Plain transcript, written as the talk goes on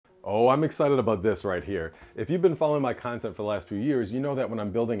Oh, I'm excited about this right here. If you've been following my content for the last few years, you know that when I'm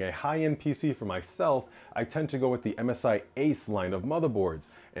building a high-end PC for myself, I tend to go with the MSI Ace line of motherboards.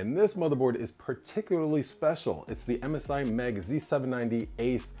 And this motherboard is particularly special. It's the MSI MEG Z790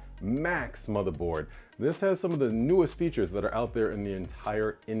 Ace Max motherboard. This has some of the newest features that are out there in the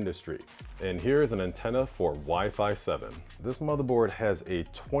entire industry. And here's an antenna for Wi-Fi 7. This motherboard has a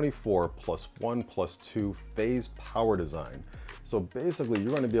 24+1+2 phase power design. So basically, you're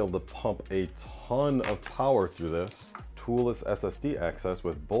going to be able to pump a ton of power through this. Toolless SSD access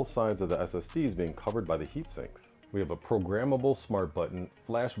with both sides of the SSDs being covered by the heat sinks. We have a programmable smart button,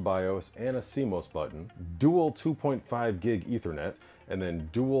 flash BIOS, and a CMOS button, dual 2.5 gig Ethernet, and then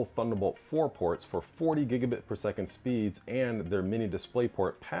dual Thunderbolt 4 ports for 40 gigabit per second speeds and their mini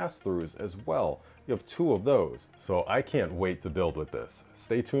DisplayPort pass-throughs as well. You have 2 of those. So I can't wait to build with this.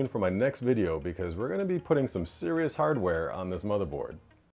 Stay tuned for my next video because we're going to be putting some serious hardware on this motherboard.